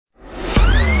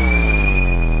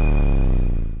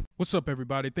What's up,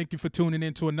 everybody? Thank you for tuning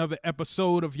in to another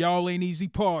episode of Y'all Ain't Easy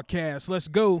Podcast. Let's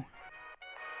go.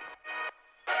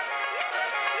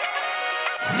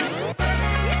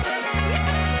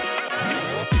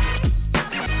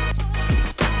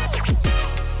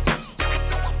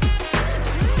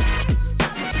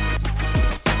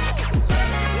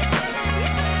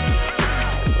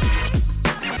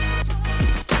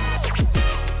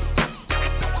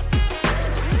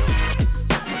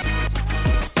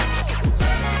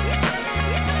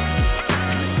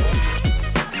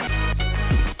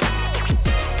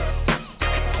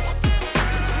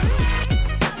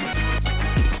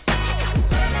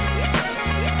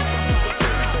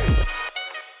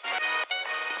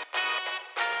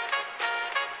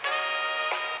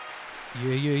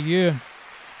 Yeah.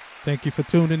 Thank you for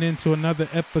tuning in to another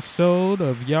episode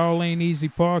of Y'all Ain't Easy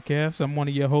Podcast. I'm one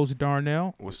of your hosts,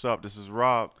 Darnell. What's up? This is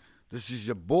Rob. This is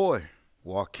your boy,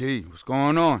 Joaquin. What's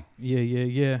going on?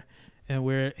 Yeah. And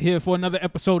we're here for another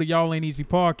episode of Y'all Ain't Easy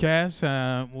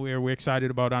Podcast. We're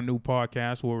excited about our new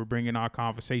podcast where we're bringing our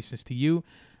conversations to you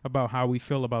about how we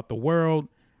feel about the world,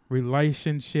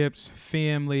 relationships,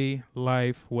 family,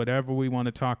 life, whatever we want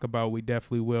to talk about, we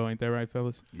definitely will. Ain't that right,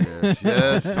 fellas?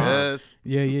 Yes.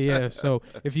 Yeah. So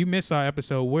if you missed our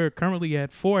episode, we're currently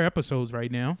at 4 episodes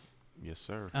right now. Yes,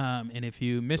 sir. And if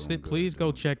you missed Doing it, good, please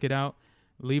go check it out.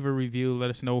 Leave a review. Let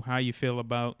us know how you feel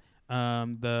about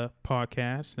the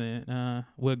podcast, and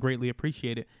we'll greatly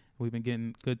appreciate it. We've been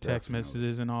getting good text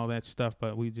messages and all that stuff,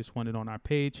 but we just want it on our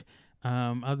page.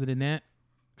 Other than that,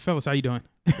 fellas, how you doing?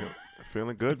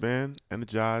 Feeling good, man.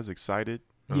 Energized, excited.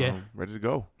 Ready to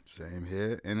go. Same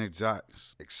here. Energized,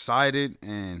 excited,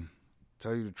 and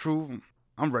tell you the truth,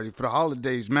 I'm ready for the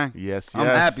holidays, man. Yes. I'm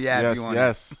happy on it.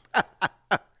 Yes.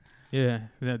 Yeah,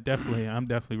 definitely. I'm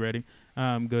definitely ready.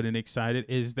 I'm good and excited.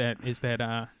 Is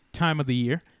that time of the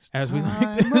year, as we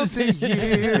like to say?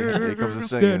 Here comes the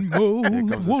singing. That most Here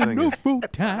comes the singing. wonderful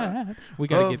time. We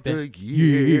gotta get that. The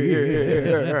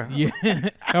year. Yeah.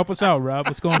 Help us out, Rob.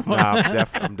 What's going on? Nah,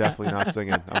 I'm definitely not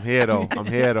singing. I'm here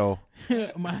though.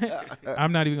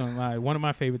 I'm not even gonna lie. One of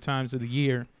my favorite times of the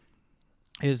year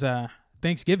is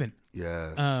Thanksgiving.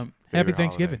 Yes. Happy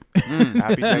Thanksgiving.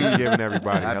 Happy Thanksgiving,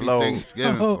 everybody. Happy Hello.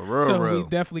 Thanksgiving, for real, so real. we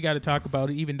definitely got to talk about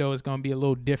it, even though it's gonna be a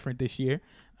little different this year.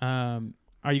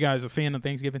 Are you guys a fan of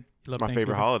Thanksgiving? It's my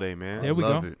favorite holiday, man. There we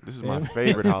Love go. it. This is my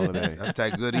favorite holiday. That's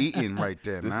that good eating right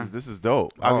there, man. This is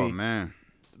dope. Oh, man.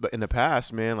 But in the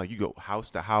past, man, like you go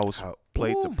house to house,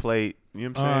 plate to plate. You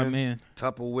know what I'm saying? Oh man,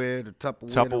 Tupperware to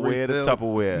Tupperware. Tupperware to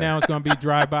Tupperware. now it's gonna be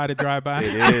drive by to drive by.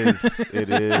 It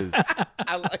is.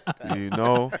 I like that. You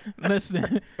know?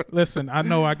 Listen. I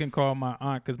know I can call my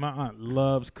aunt because my aunt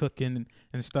loves cooking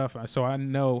and stuff. So I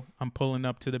know I'm pulling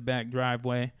up to the back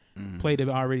driveway. Plate have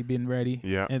already been ready.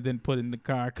 Yeah. And then put it in the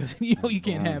car because you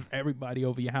can't have everybody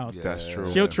over your house. Yeah. That's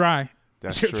true. She'll try.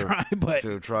 She'll try, but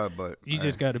Still try, but you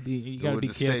just gotta be do it be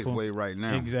the careful. safe way right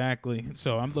now. Exactly.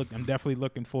 So I'm definitely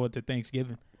looking forward to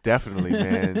Thanksgiving. Definitely,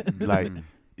 man. Like,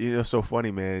 you know, it's so funny,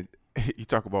 man. You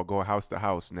talk about going house to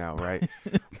house now, right?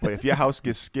 But if your house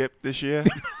gets skipped this year,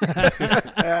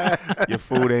 your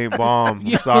food ain't bomb.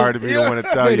 I'm sorry to be the one to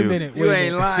tell Wait you. a minute. You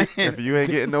ain't lying. If you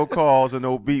ain't getting no calls or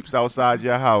no beeps outside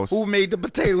your house, Who made the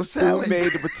potato salad? who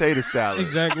made the potato salad?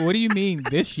 Exactly. What do you mean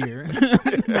this year?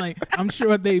 Like, I'm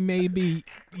sure they may be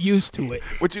used to it.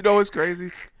 What you know is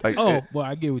crazy? Like, Oh, well,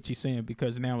 I get what you're saying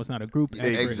because now it's not a group effort.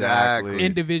 Exactly.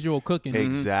 Individual cooking.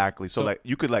 Exactly. So, So- like,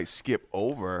 you could, like, skip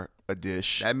over a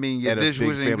dish. That mean your at a dish big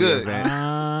wasn't family good. event.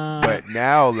 Ah. But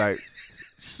now, like,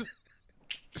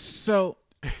 So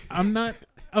I'm not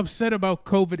upset about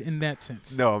COVID in that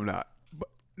sense. no, I'm not.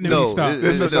 Let me stop.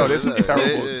 This is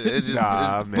terrible. It's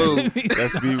Nah, man. food.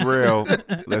 Let's be real.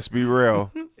 Let's be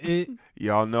real. It,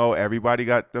 Y'all know everybody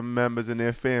got the members in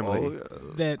their family Oh,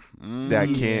 that that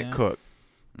yeah. can't cook.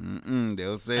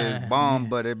 They'll say it's bomb, man.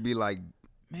 but it'd be like,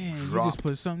 man, you drop. just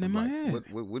put something in my like,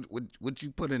 head. what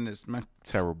you put in this, man?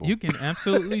 Terrible. You can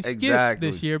absolutely skip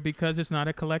Exactly. this year because it's not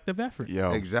a collective effort.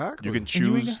 Yo, Exactly. you can And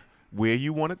you ain't choose where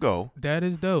you want to go That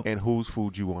is dope. and whose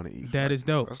food you want to eat. That is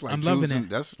dope. That's like I'm loving choosing. it.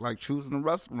 That's like choosing a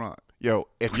restaurant, Yo,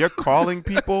 if you're calling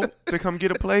people to come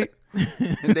get a plate,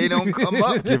 and they don't come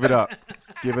up. give it up.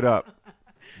 Give it up.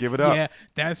 Give it up. Yeah,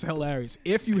 that's hilarious.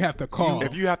 If you have to call,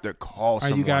 If you have to call are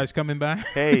someone, you guys coming by?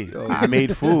 hey, I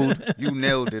made food. You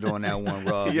nailed it on that one,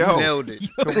 Rob. Yo. You nailed it.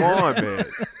 Come on, man.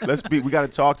 We got to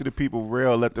talk to the people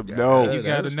real. Let them know. You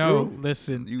got to that's know. true.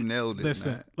 Listen, You nailed it.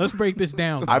 listen. man. Let's break this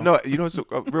down. I know. You know. So,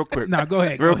 real quick. Nah, go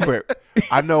ahead. Real go ahead. quick.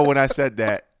 I know when I said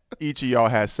that, each of y'all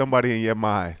had somebody in your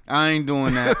mind. I ain't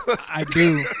doing that. I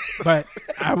do, but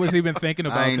I was even thinking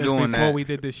about ain't this doing before that. we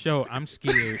did this show. I'm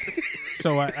scared,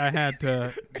 so I had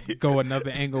to go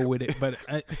another angle with it, but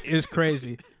it's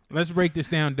crazy. Let's break this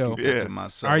down, though. Yeah. To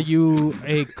myself. Are you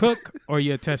a cook or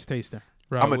you a test taster?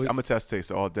 Rob, I'm a test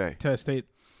taster all day. test taste.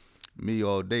 Me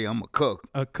all day. I'm a cook.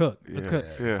 A cook. Yeah. A cook.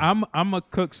 Yeah. I'm a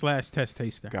cook / test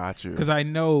taster. Got you. Because I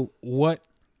know what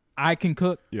I can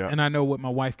cook Yeah. and I know what my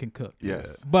wife can cook.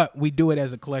 Yes. But we do it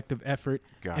as a collective effort.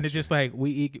 And it's Gotcha. just like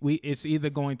it's either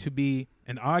going to be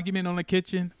an argument on the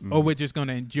kitchen or we're just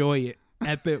gonna enjoy it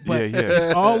at the but Yeah, yeah.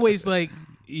 it's always like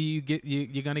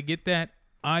you're gonna get that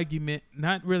argument,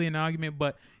 not really an argument,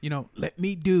 but let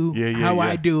me do how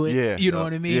I do it. Yeah. You know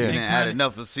what I mean? Yeah. And And it add kinda-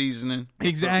 enough of seasoning.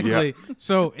 Exactly.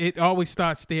 So it always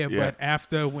starts there, Yeah. but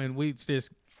after when we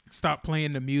just stop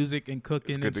playing the music and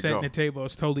cooking good and to setting go. the table,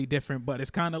 it's totally different. But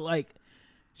it's kind of like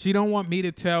she don't want me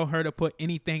to tell her to put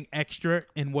anything extra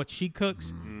in what she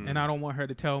cooks, and I don't want her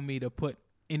to tell me to put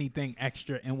anything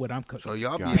extra in what I'm cooking. So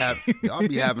y'all Gotcha.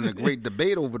 be having a great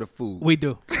debate over the food. We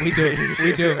do.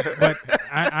 But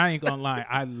I ain't gonna lie,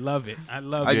 I love it. I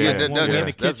love I it get when that- we're in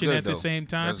the that's kitchen good, at the though. same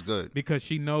time. That's good. Because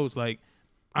she knows like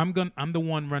I'm the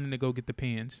one running to go get the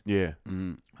pans. Yeah.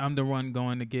 I'm the one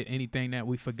going to get anything that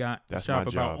we forgot to That's shop my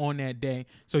about job. on that day.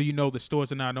 So the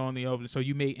stores are not only open. So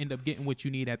you may end up getting what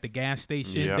you need at the gas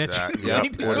station. Yep. That you Yep.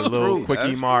 need to Or the That's little true. quickie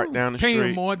That's mart true. down the paying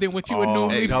street. more than what you would Oh,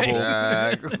 normally double. pay.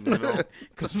 Exactly. You know?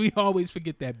 Because we always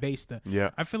forget that baster. Yeah.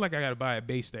 I feel like I got to buy a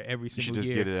baster every You should single just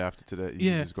year. get it after today.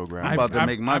 Yeah. Just go grab I'm it. about to I-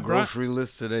 make my I brought- grocery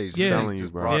list today. Yeah. Telling you,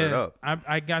 just bro. brought it up.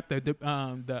 I got the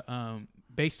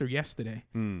baster yesterday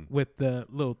with the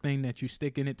little thing that you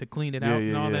stick in it to clean it Yeah, out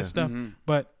and yeah, all yeah. that stuff.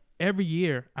 But every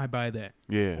year I buy that.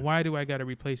 Yeah. Why do I got to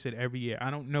replace it every year? I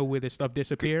don't know where this stuff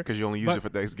disappear. Because you only use But- it for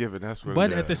Thanksgiving. That's what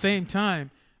But it at the is. same time,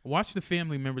 watch the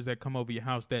family members that come over your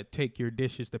house that take your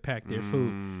dishes to pack their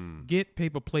food. Get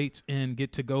paper plates and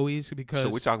get to-goies because So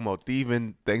we're talking about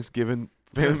thieving Thanksgiving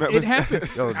family members? it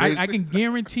happens. Yo, I can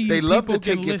guarantee you They love to people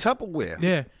can take your list- Tupperware.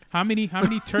 Yeah. How many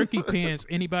turkey pans,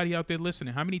 anybody out there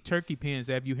listening, how many turkey pans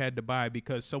have you had to buy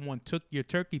because someone took your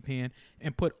turkey pan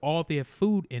and put all their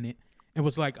food in it and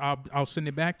was like, I'll send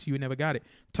it back to you and never got it.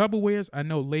 Tupperwares, I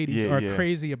know ladies Yeah, are yeah.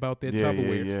 crazy about their Yeah,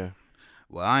 Tupperwares. yeah.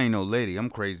 Well, I ain't no lady. I'm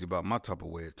crazy about my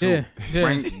Tupperware too. Yeah,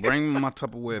 yeah. Bring my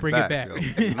Tupperware Bring it back.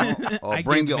 back. Yo, you know? Or I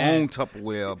bring get your mad. own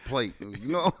Tupperware plate. You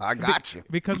know, I got you.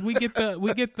 Because we get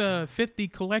the 50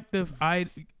 collective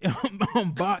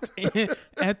box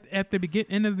at the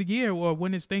end of the year or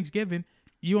when it's Thanksgiving.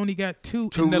 You only got two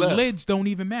and the left. lids don't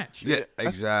even match. Yeah,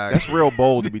 That's exactly. real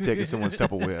bold to be taking someone's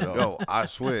Tupperware, though. Yo, I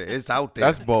swear, it's out there.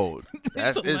 That's bold.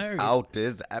 It's hilarious. out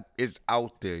there. It's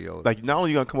out there, yo. Like, not only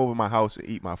you going to come over to my house and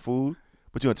eat my food,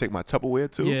 but you're going to take my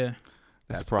Tupperware, too? Yeah,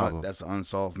 That's a problem. That's an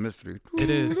unsolved mystery. it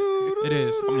is. It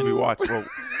is. I'm going to be watching, bro.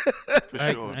 For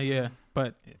I- sure. yeah,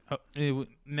 but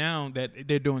now that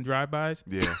they're doing drive-bys,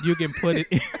 Yeah. you can put it.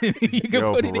 You can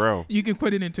Yo, put for it. real. You can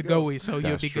put it into GoE, so you'll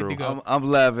That's be good to true. go. I'm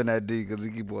laughing at D because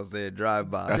he keep on saying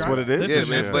drive-by. That's what it is? Listen, Yeah,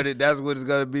 man, man. but that's what it's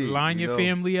going to be. Line you your know?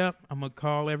 family up. I'm gonna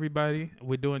call everybody.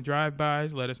 We're doing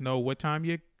drive-bys. Let us know what time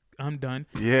I'm done.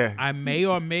 Yeah. I may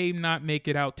or may not make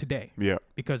it out today Yeah.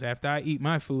 because after I eat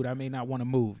my food, I may not want to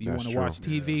move. You That's want to true. watch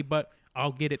TV, but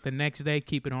I'll get it the next day.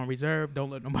 Keep it on reserve.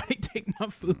 Don't let nobody take my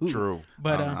food. True.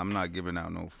 But I'm not giving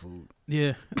out no food.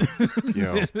 yeah.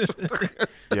 Yo.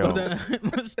 Yo. But,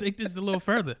 let's take this a little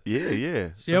further. Yeah.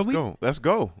 Shall Let's we? go. Let's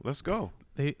go. Let's go.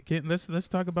 Let's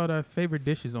talk about our favorite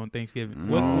dishes on Thanksgiving.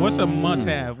 What's a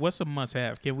must-have? What's a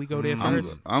must-have? Can we go there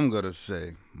first? I'm going to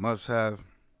say must have.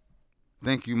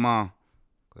 Thank you, Mom,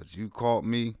 because you called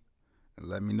me and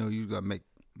let me know you got to make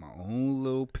my own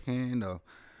little pan of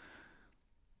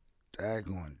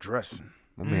daggone dressing.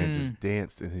 My man just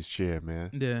danced in his chair, man.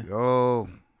 Yeah. Yo,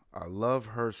 I love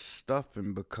her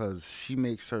stuffing because she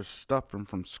makes her stuffing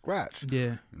from scratch.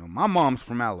 Yeah. You know, my mom's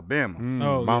from Alabama.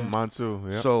 Oh, yeah. Mine too.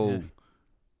 Yeah. So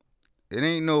it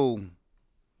ain't no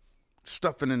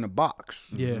stuffing in the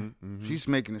box. Yeah. She's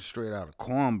making it straight out of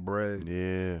cornbread.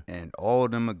 Yeah. And all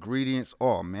them ingredients,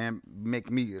 oh man,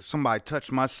 make me. If somebody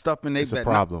touch my stuffing, they It's a bet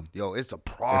problem. Yo, it's a It's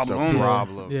problem. a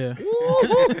problem. Yeah.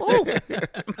 Woo-hoo-hoo.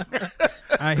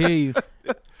 I hear you.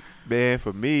 Man,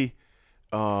 for me,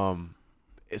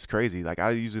 it's crazy. Like,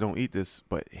 I usually don't eat this,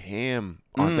 but ham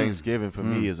on Thanksgiving for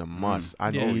me is a must. I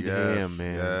Yeah. need Yes, ham,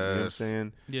 man. You know what I'm yes.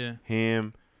 saying? Yeah.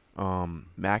 Ham,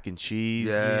 mac and cheese.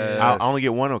 Yes. I only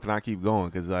get one, or can I keep going?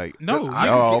 Because, like, No. I-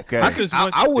 you- oh, okay. This is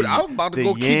what. I was about to the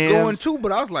go keep going yams. too,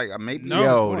 but I was like, maybe No. it's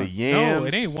yo, one. the yams. No,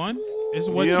 it ain't one. It's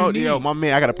what yo, you need. Yo, my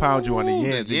man, I got to pound you on the Ooh,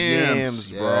 yams. the The yams,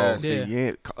 yams, bro. yes. The Yeah.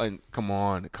 yam. And come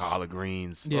on, the collard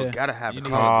greens. Yeah. Gotta have You the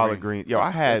need- collard green. Collard greens. Yo, I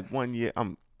had one year. We're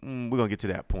going to get to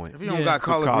that point. If you don't Yeah. got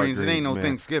collard Collard greens, it ain't no greens,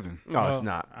 man. Thanksgiving. No, it's Well,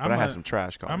 not. But I had some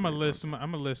trash collard I'm greens.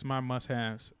 gonna list my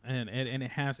must-haves, and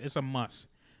it's a must.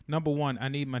 number one, I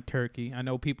need my turkey. I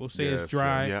know people say Yes, it's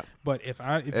dry, yeah. but if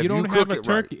If you don't you have cook a it right.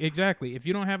 turkey, exactly. If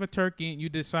you don't have a turkey and you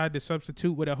decide to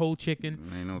substitute with a whole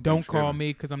chicken, Ain't no don't call Thanksgiving.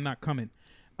 me because I'm not coming.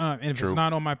 And if True. it's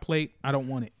not on my plate, I don't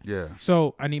want it. Yeah.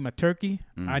 So I need my turkey.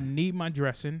 I need my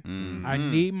dressing. I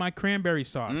need my cranberry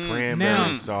sauce. Cranberry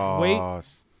Now,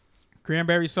 sauce.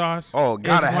 Cranberry sauce. Oh,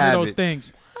 gotta is one have of those it.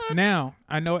 things. Now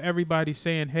I know everybody's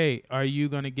saying, "Hey, are you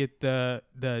gonna get the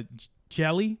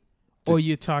jelly, or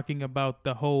you're talking about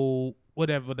the whole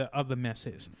whatever the other mess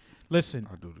is?" Listen,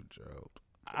 I do the gel.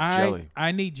 Jelly.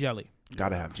 I need jelly.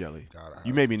 Gotta have jelly. Gotta have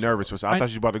You made me nervous. For I thought you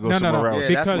was about to go No, no, somewhere no. else.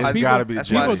 Yeah, that's Because why- It's gotta be the that's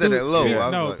why I jelly. said it low. Yeah. I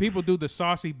was No, like, people do the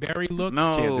saucy berry look.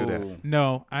 no. Can't do that.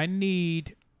 No, I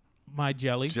need my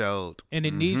jelly, Gelled. and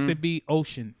it needs to be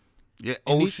ocean. Yeah,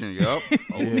 needs- ocean. Yup.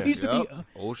 It needs to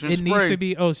be. Ocean It spray. needs to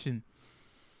be ocean.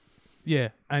 Yeah,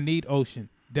 I need ocean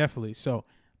definitely. So,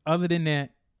 other than that,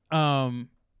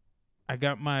 I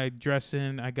got my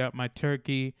dressing. I got my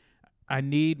turkey. I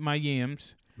need my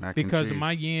yams Mac and because cheese.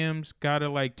 my yams gotta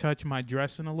like touch my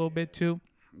dressing a little bit too,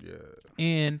 Yeah.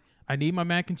 and I need my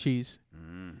mac and cheese,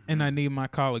 and I need my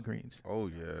collard greens. Oh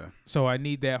yeah. So I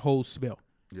need that whole spill.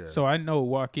 Yeah. So I know,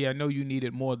 Walkie, I know you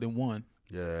needed more than one.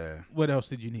 yeah. What else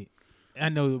did you need? I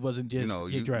know it wasn't just You know,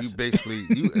 your you dressing. basically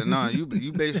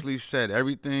you basically said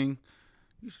everything.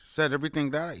 You said everything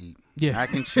that I eat. Yeah.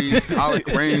 Mac and cheese, collard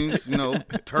greens,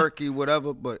 turkey,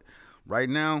 whatever. But right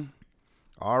now,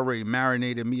 I already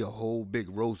marinated me a whole big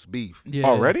roast beef. Yeah.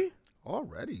 Already?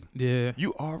 Already. Yeah.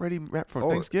 You already wrapped for Oh,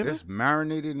 Thanksgiving? it's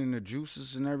marinated in the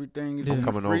juices and everything. It's Yeah. in I'm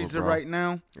the coming over, freezer bro. right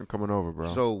now. I'm coming over, bro.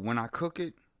 So when I cook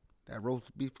it, that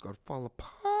roast beef gonna fall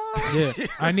apart. Yeah.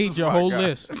 I need is your my whole guy.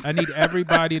 list. I need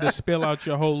everybody to spill out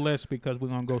your whole list because we're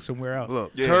going to go somewhere else.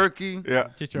 Look, Yeah. turkey, yeah.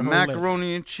 Just your whole list.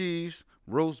 macaroni and cheese,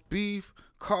 roast beef,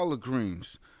 collard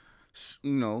greens.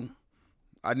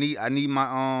 I need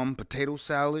my potato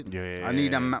salad. Yeah. I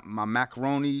need my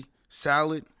macaroni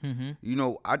salad.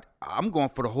 I'm going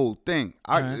for the whole thing.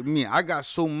 I got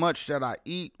so much that I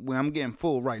eat when I'm getting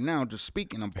full right now. Just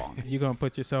speaking about it. You're going to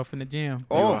put yourself in the jam.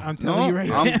 Oh, I'm telling you right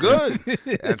now. I'm good.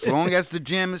 As long as the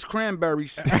jam is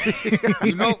cranberries.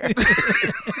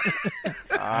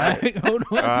 All right, hold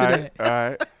on to All right. that. All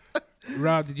right.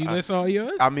 Rob, did you list all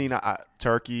yours? I mean,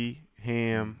 turkey,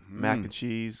 ham, mac and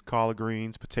cheese, collard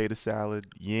greens, potato salad,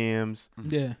 yams,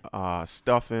 Yeah.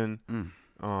 stuffing.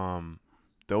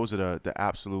 Those are the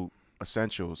absolute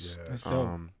essentials. Yeah. That's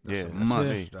dope. Yeah, a that's must.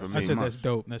 for me. That's For I me. said must. that's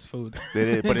dope. That's food. It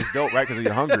is, but it's dope, right? Because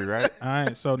you're hungry, right? All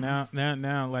right. So now,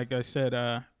 like I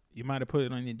said, you might have put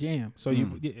it on your jam. So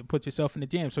you put yourself in the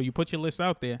jam. So you put your list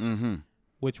out there. Mm-hmm.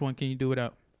 Which one can you do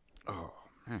without? Oh,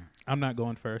 man. I'm not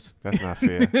going first. That's not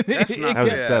fair. That's not That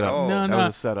was a fair setup. at all. No, That no.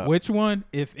 was a setup. Which one?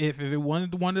 If it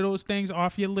wasn't one of those things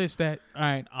off your list that, all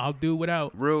right, I'll do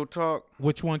without. Real talk.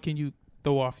 Which one can you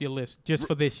throw off your list just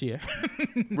for this year?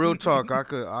 Real talk. I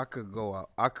could go out.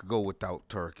 I could go without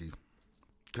turkey,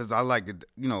 cause I like it.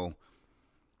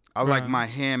 I like my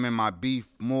ham and my beef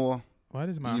more. Why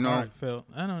does my You know- heart feel?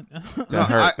 I don't. That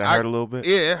hurt. That hurt a little bit.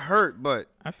 Yeah, it hurt, but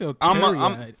I feel I'm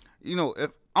teary-eyed.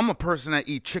 if I'm a person that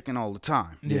eat chicken all the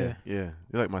time. Yeah. Yeah.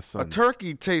 You're like my A son.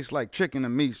 turkey tastes like chicken to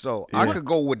me, so I Yeah. could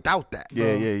go without that.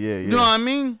 Yeah. You know what I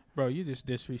mean? Bro, you just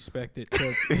disrespected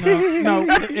turkey. No,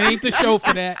 it ain't the show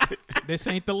for that. This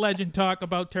ain't the legend talk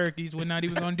about turkeys. We're not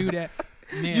even gonna do that.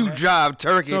 Man, You jive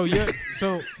turkey.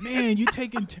 man, you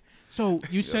taking so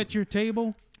you set your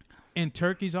table and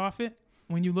turkey's off it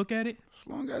when you look at it. as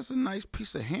long as a nice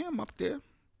piece of ham up there.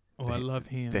 Oh, I love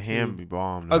ham. The too. ham be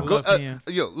bomb. A though. good, love ham.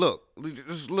 yo, look,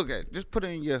 just look at it. Just put it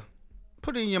in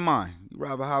your mind. You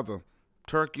rather have a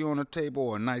turkey on the table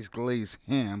or a nice glazed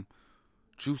ham,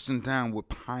 juicing down with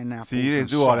pineapple. See, you didn't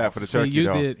do all that for the See, turkey, you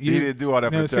though. did- you He did- didn't do all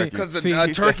that No, for the see, turkey. Because See, a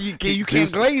he turkey, you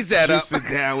can't glaze that up. Juice it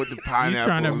down with the You pineapple.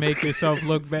 trying to make yourself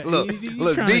look bad? Look, you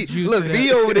look, trying to D, juice look, it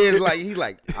D up. over there is like, he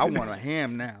like, I want a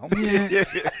ham now.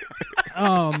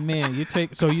 Oh man, you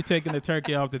taking the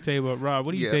turkey off the table, Rob?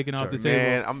 What are you Yeah, taking off the turkey. table?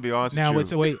 Man, I'm gonna be honest Now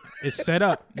with you. it's set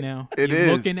up now. It You're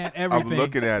is. looking at everything. I'm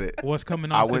looking at it. What's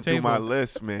coming off I the went table? through my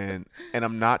list, man, and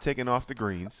I'm not taking off the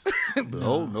greens.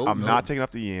 no, I'm not taking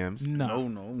off the yams.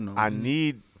 No. I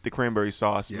need the cranberry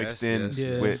sauce Yes, mixed in yes,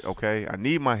 yes. with. Okay, I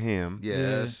need my ham.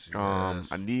 Yes.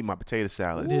 I need my potato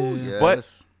salad. Ooh, Yeah. yes. But-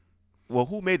 Well,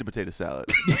 who made the potato salad?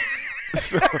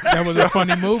 That was a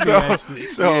funny movie, actually.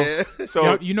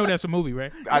 So You know that's a movie,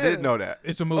 right? I didn't know that.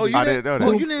 It's a movie. I didn't know that.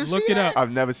 Oh, you didn't Look see it that? up.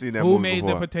 I've never seen that Who movie made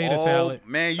before. the potato salad?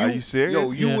 Man, Are you serious?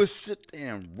 Yo, you Yeah. would sit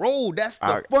there and roll. That's the I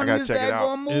gotta funniest check it out.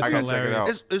 daggone movie. It's I gotta check it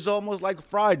hilarious. out. It's almost like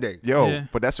Friday. Yo, Yeah.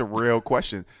 but that's a real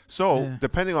question. So, Yeah.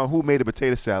 depending on who made the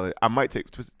potato salad, I might take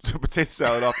potato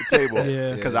salad off the table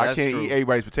Yeah. because Yeah, I that's can't true. eat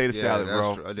everybody's potato salad, that's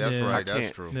bro. true. That's Yeah. right. I That's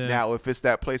can't. true. Yeah. Now, if it's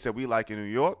that place that we like in New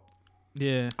York,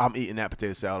 Yeah. I'm eating that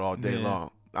potato salad all day Yeah.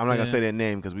 long. I'm not Yeah. gonna say their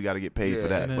name because we got to get paid for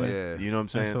that. Yeah. But Yeah. you know what I'm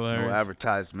That's saying? hilarious. No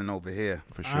advertisement over here.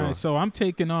 For All sure. right, so I'm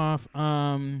taking off.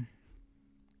 Oh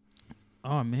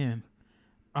man,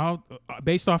 I'll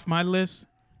based off my list,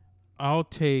 I'll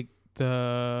take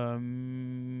the.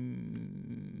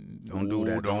 Don't do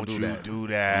that. Don't do that. do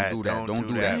that. Don't do that. Don't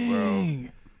do that.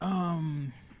 Dang.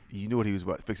 You knew what he was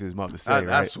about fixing his mouth to say, I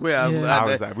right? swear. Yeah. I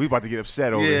was like, we about to get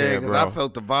upset over yeah, here, 'cause bro. I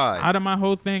felt the vibe. Out of my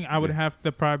whole thing, I would have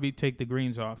to probably take the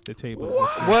greens off the table.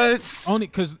 What? Only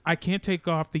because I can't take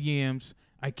off the yams.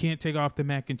 I can't take off the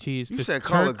mac and cheese. You the said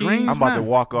collard turkey. greens? I'm about to man.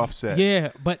 walk off set. Yeah,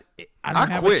 but I don't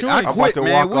I have quit. a I choice. quit, to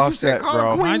man. walk What you off say, set,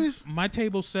 collard bro. greens? My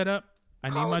table's set up. I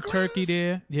need Collard my turkey greens?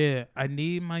 there. Yeah, I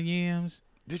need my yams.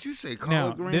 Did you say Now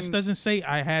collard greens? this doesn't say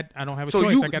I don't have a So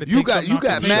choice. you I gotta you take got something you off the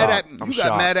got table. mad at I'm you got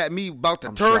shocked. mad at me about the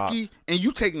I'm turkey and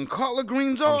you taking collard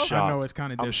greens off? shocked. I know it's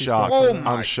kind of I'm disrespectful. shocked. Oh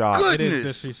my I'm shocked. goodness! It is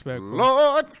disrespectful.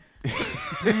 Lord,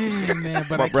 Damn, man,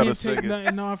 but My I brother can't take singing.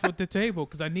 nothing off at the table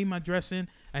because I need my dressing,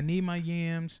 I need my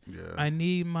yams, I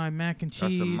need my mac and That's a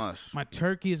cheese. must. My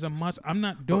turkey is a must. I'm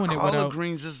not but doing it collard without.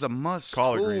 greens is a must.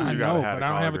 Collard too. greens, I you gotta know, have but the I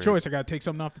don't have a collard choice. I gotta take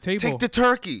something off the table. Take the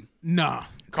turkey. Nah,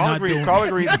 Collard not greens, doing collard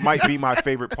it. greens might be my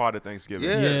favorite part of Thanksgiving.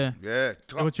 Yeah, Yeah.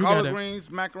 yeah. What you Collard gotta- greens,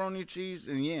 macaroni, cheese,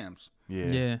 and yams,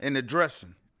 Yeah, and the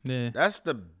dressing. yeah. That's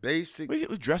the basic.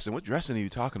 What dressing? What dressing are you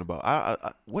talking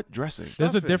about? What dressing?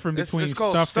 There's a stuffing. difference It's between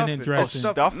called stuffing and dressing.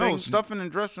 Oh, Stuffing? No, stuffing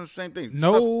and dressing, same thing.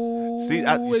 No, See,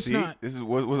 it's see, not. this is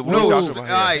what No, we all talking about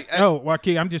here. right. Oh,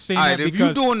 Joaquin, I'm just saying All that right, if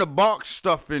because you doing the box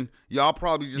stuffing, y'all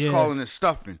probably just Yeah. calling it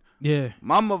stuffing. yeah,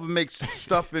 My mother makes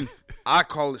stuffing. I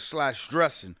call it /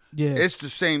 dressing. Yeah. It's the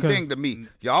same 'Cause- thing to me.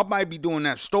 Y'all might be doing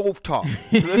that stovetop.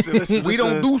 Listen, We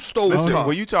don't do stovetop. Listen,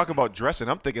 when you talk about dressing,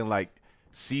 I'm thinking like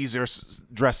Caesar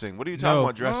dressing. What are you talking No.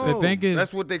 about dressing? The thing is-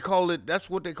 that's what they call it. That's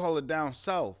what they call it down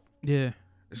south. yeah.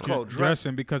 It's called dressing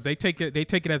dressing. because they take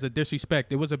it as a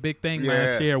disrespect. It was a big thing Yeah.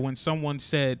 last year when someone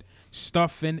said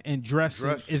stuffing and dressing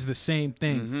Dressing. is the same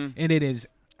thing, and it is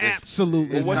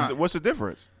absolutely it's Well, not. not. what's the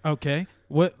difference? Okay,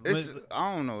 what? It's,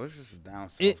 I don't know. It's just a down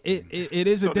south. it thing.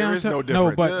 is a So there down is no south.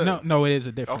 difference. but Yeah. no, it is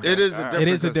a difference. Okay. It is All a right. difference.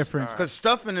 It is a difference. Because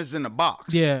stuffing is in a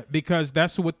box. Yeah, because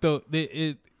that's what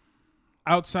it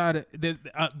outside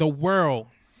of the world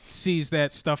sees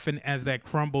that stuffing as that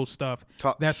crumble stuff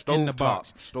that's in the Stovetop,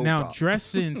 box. Now stovetop.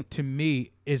 dressing to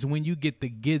me is when you get the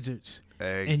gizzards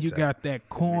and you Exactly. got that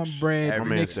cornbread everything.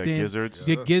 mixed My man said in. gizzards.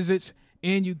 Get gizzards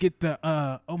and you get the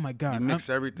oh my god, You mix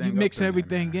everything You up mix in there,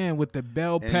 everything man. in with the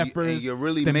bell And peppers. you're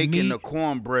really the making meat. the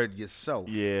cornbread yourself.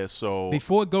 Yeah, so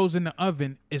Before it goes in the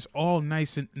oven, it's all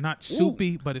nice and not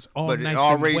soupy, but it's all But nice it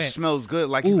already and wet. smells good.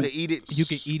 Like Ooh, you can eat it. You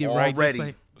can eat it right, already. just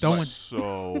like throwing.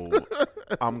 so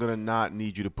I'm gonna not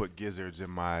need you to put gizzards in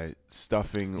my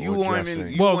stuffing You or won't dressing.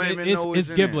 even- you Well, won't even it's, know it's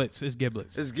in there. giblets. It's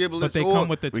giblets. It's giblets. But they or- come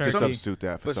with the we can turkey. substitute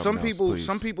that for But something some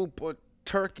else, people put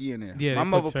turkey in there. Yeah, My they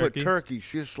mother put put turkey. turkey.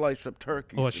 She'll slice up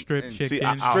turkey Or strip and- chicken. See,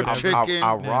 I, Strip I, chicken. I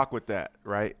Yeah. rock with that,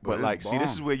 right? But it's like, see,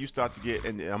 this bomb. is where you start to get,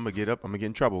 and I'm gonna get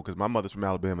in trouble because my mother's from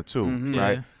Alabama too, Mm-hmm. Yeah.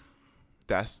 right?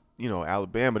 That's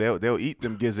Alabama. They'll eat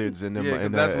them gizzards and them. Yeah, 'cause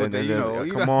and that's what and they- them-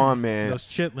 you come know. on, man. Those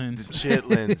chitlins.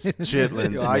 The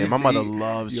chitlins, Yo, I man. used My to mother eat-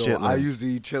 loves yo, chitlins. I used to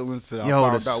eat chitlins till I Yo,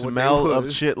 found the out what they smell of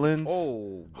was. chitlins,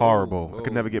 Oh, horrible. oh, I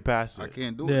could never get past it. I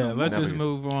can't do it. Yeah, no let's more. just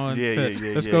move on. Yeah, to,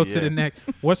 yeah, let's yeah, go yeah. to the next.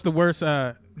 What's the worst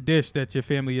dish that your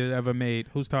family has ever made?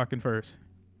 Who's talking first?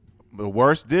 The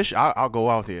worst dish, I'll go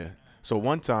out here. So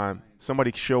one time,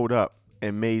 somebody showed up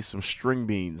and made some string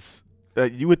beans.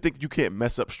 You would think you can't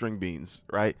mess up string beans,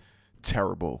 right?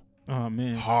 Terrible, Oh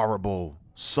man. horrible,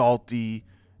 salty,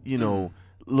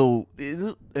 little,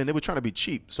 and they were trying to be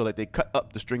cheap, so like they cut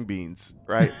up the string beans,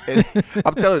 right? And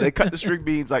I'm telling you, they cut the string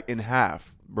beans like in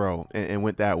half, bro, and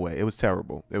went that way. It was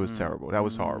terrible. It was terrible. That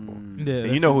was horrible. Yeah, And you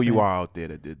that's know who you insane. are out there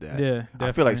that did that. Yeah, I feel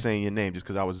definitely. like saying your name just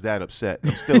because I was that upset.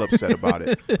 I'm still upset about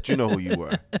it. But you know who you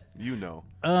were. You know.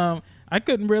 I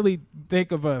couldn't really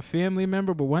think of a family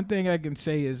member, but one thing I can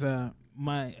say is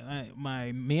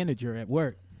my manager at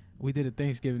work. We did a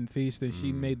Thanksgiving feast and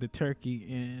she made the turkey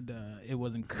and it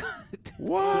wasn't cooked.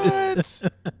 What?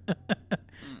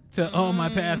 To all my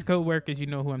past coworkers, you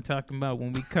know who I'm talking about.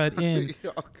 When we cut in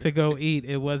to go eat,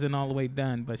 it wasn't all the way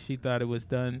done, but she thought it was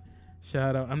done.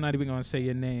 Shout out. I'm not even gonna say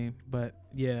your name, but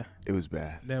yeah, It was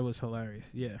bad. that was hilarious.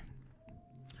 Yeah.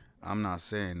 I'm not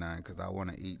saying that because I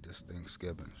want to eat this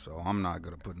Thanksgiving, so I'm not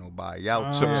gonna put nobody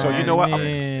out. So you know what?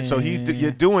 man. So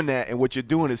you're doing that, and what you're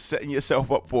doing is setting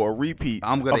yourself up for a repeat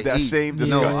I'm gonna of that eat. same Yeah.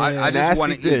 disgusting, No, I just nasty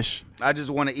want to dish. eat. I just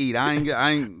want to eat.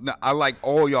 I like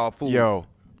all y'all food. Yo,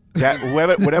 that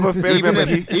whatever family even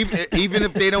member even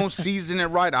if they don't season it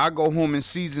right, I go home and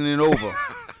season it over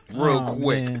real Oh,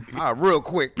 quick. man. Real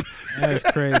quick. That's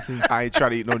crazy. I ain't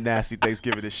trying to eat no nasty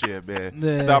Thanksgiving this year, man.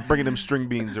 Yeah. Stop bringing them string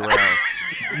beans around.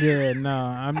 Yeah, no,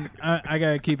 I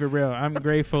gotta keep it real. I'm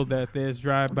grateful that there's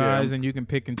drive-bys Yeah. and you can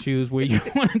pick and choose where you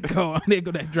want to go. They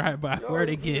go that drive-by where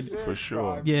they get it. For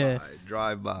sure. Yeah,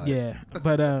 Drive by. yeah.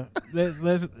 But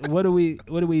let's what are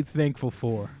we thankful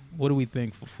for? What are we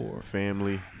thankful for?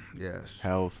 Family, Yes.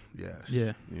 health. Yes. Yeah, You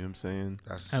know what I'm saying?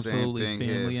 That's the Absolutely, same thing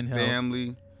family here. and health.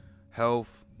 Family, health,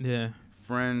 yeah,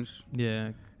 friends, yeah,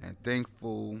 and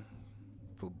thankful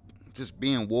for just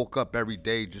being woke up every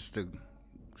day just to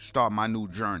start my new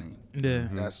journey. yeah.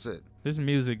 That's it. This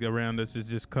music around us is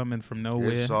just coming from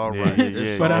nowhere. It's all Yeah, right. yeah,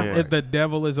 It's But all yeah. if the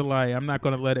devil is a liar, I'm not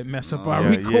gonna let it mess up No. our Yeah,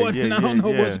 yeah, recording. yeah, I don't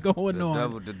know yeah. what's going the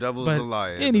on. devil's But a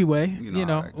liar. anyway, You you know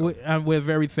know, how that goes. we're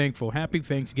very thankful. Happy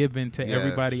Thanksgiving to Yes,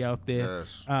 everybody out there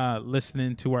yes.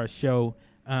 listening to our show.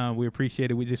 We appreciate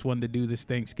it. We just wanted to do this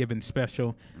Thanksgiving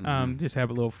special. Just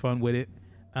have a little fun with it.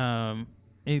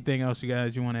 Anything else, you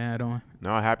guys, you want to add on?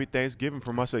 No, happy Thanksgiving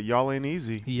from us at Y'all Ain't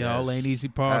Easy. Y'all Yes. Ain't Easy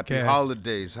Happy podcast.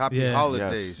 holidays. Happy Yeah.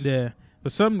 holidays. Yeah.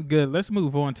 But something good. Let's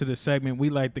move on to the segment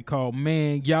we like to call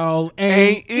Man, Y'all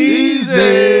Ain't Ain't Easy.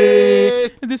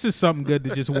 Easy. And this is something good to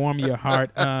just warm your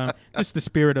heart. Just the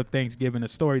spirit of Thanksgiving, a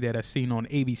story that I seen on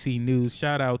ABC News.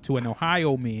 Shout out to an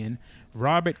Ohio man,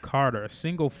 Robert Carter, a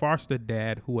single foster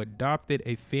dad who adopted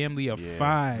a family of Yeah.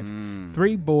 5,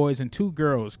 3 boys and 2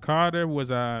 girls. Carter was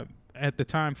at the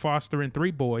time fostering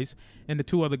 3 boys, and the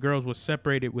 2 other girls were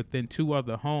separated within 2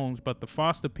 other homes, but the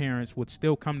foster parents would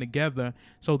still come together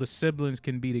so the siblings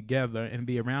can be together and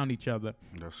be around each other.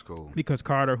 That's cool. Because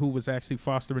Carter, who was actually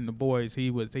fostering the boys, he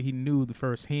knew the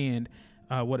firsthand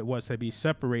what it was to be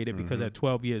separated, because at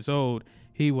 12 years old,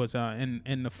 he was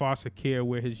in the foster care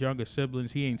where his younger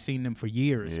siblings, he ain't seen them for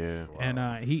years. Yeah.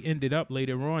 And he ended up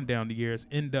later on down the years,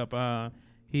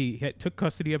 he took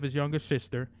custody of his younger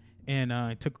sister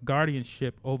and took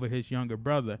guardianship over his younger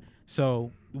brother.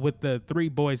 So with the 3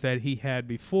 boys that he had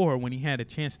before, when he had a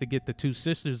chance to get the 2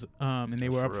 sisters and they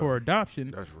were up for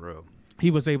adoption, That's real. he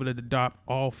was able to adopt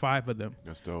all 5 of them.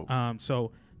 That's dope.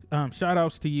 Shout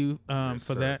outs to you Yes,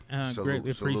 for sir. that. Salute,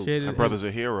 Greatly salute. appreciated. That brother's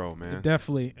a hero, man.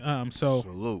 Definitely.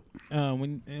 Salute.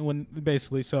 When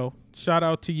basically, so shout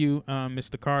out to you,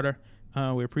 Mr. Carter.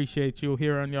 We appreciate you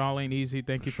here on Y'all Ain't Easy.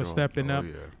 Thank you for sure. stepping Oh, up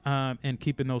yeah. and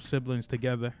keeping those siblings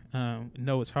together.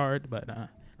 Know it's hard, but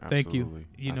thank you. Absolutely.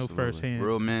 You know Absolutely. firsthand.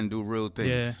 Real men do real things.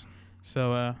 Yeah.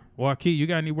 So, Joaquin, you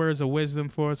got any words of wisdom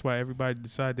for us? Why everybody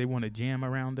decide they want to jam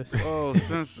around us? Oh,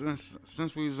 since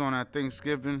we was on that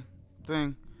Thanksgiving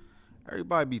thing,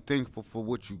 everybody be thankful for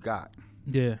what you got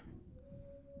Yeah.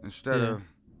 instead Yeah. of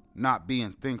not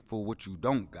being thankful what you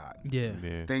don't got. Yeah.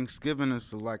 Yeah. Thanksgiving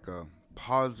is like a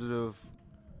positive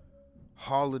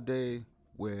holiday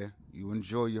where you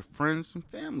enjoy your friends and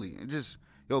family, and just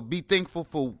be thankful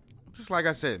for. Just like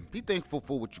I said, be thankful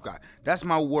for what you got. That's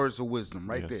my words of wisdom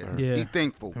right Yes, there. sir. Yeah. Be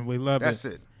thankful. And we love That's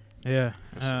it. it. Yeah.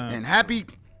 And happy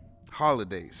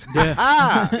holidays.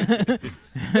 Yeah.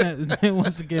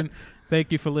 Once again,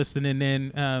 thank you for listening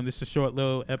in. This is a short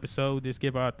little episode. Just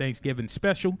give our Thanksgiving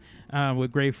special. We're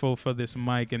grateful for this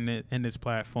mic and this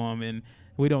platform, and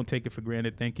we don't take it for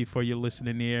granted. Thank you for your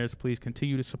listening ears. Please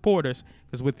continue to support us,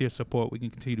 because with your support, we can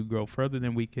continue to grow further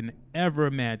than we can ever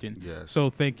imagine. Yes. So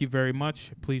thank you very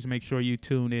much. Please make sure you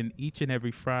tune in each and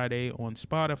every Friday on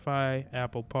Spotify,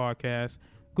 Apple Podcasts,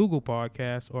 Google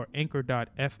Podcasts, or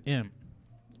Anchor.fm.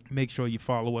 Make sure you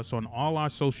follow us on all our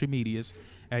social medias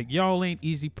at Y'all Ain't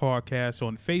Easy Podcast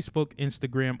on Facebook,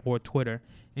 Instagram, or Twitter.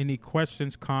 Any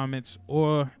questions, comments,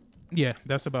 or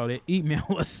that's about it. Email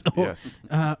us or Yes.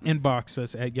 inbox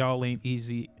us at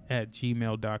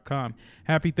y'allain'teasy@gmail.com.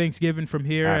 Happy Thanksgiving from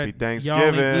here Happy at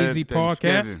Thanksgiving. Y'all Ain't Easy Podcast.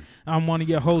 Thanksgiving. I'm one of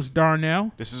your hosts,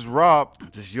 Darnell. This is Rob.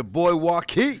 This is your boy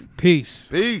Joaquin. Peace.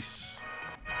 Peace.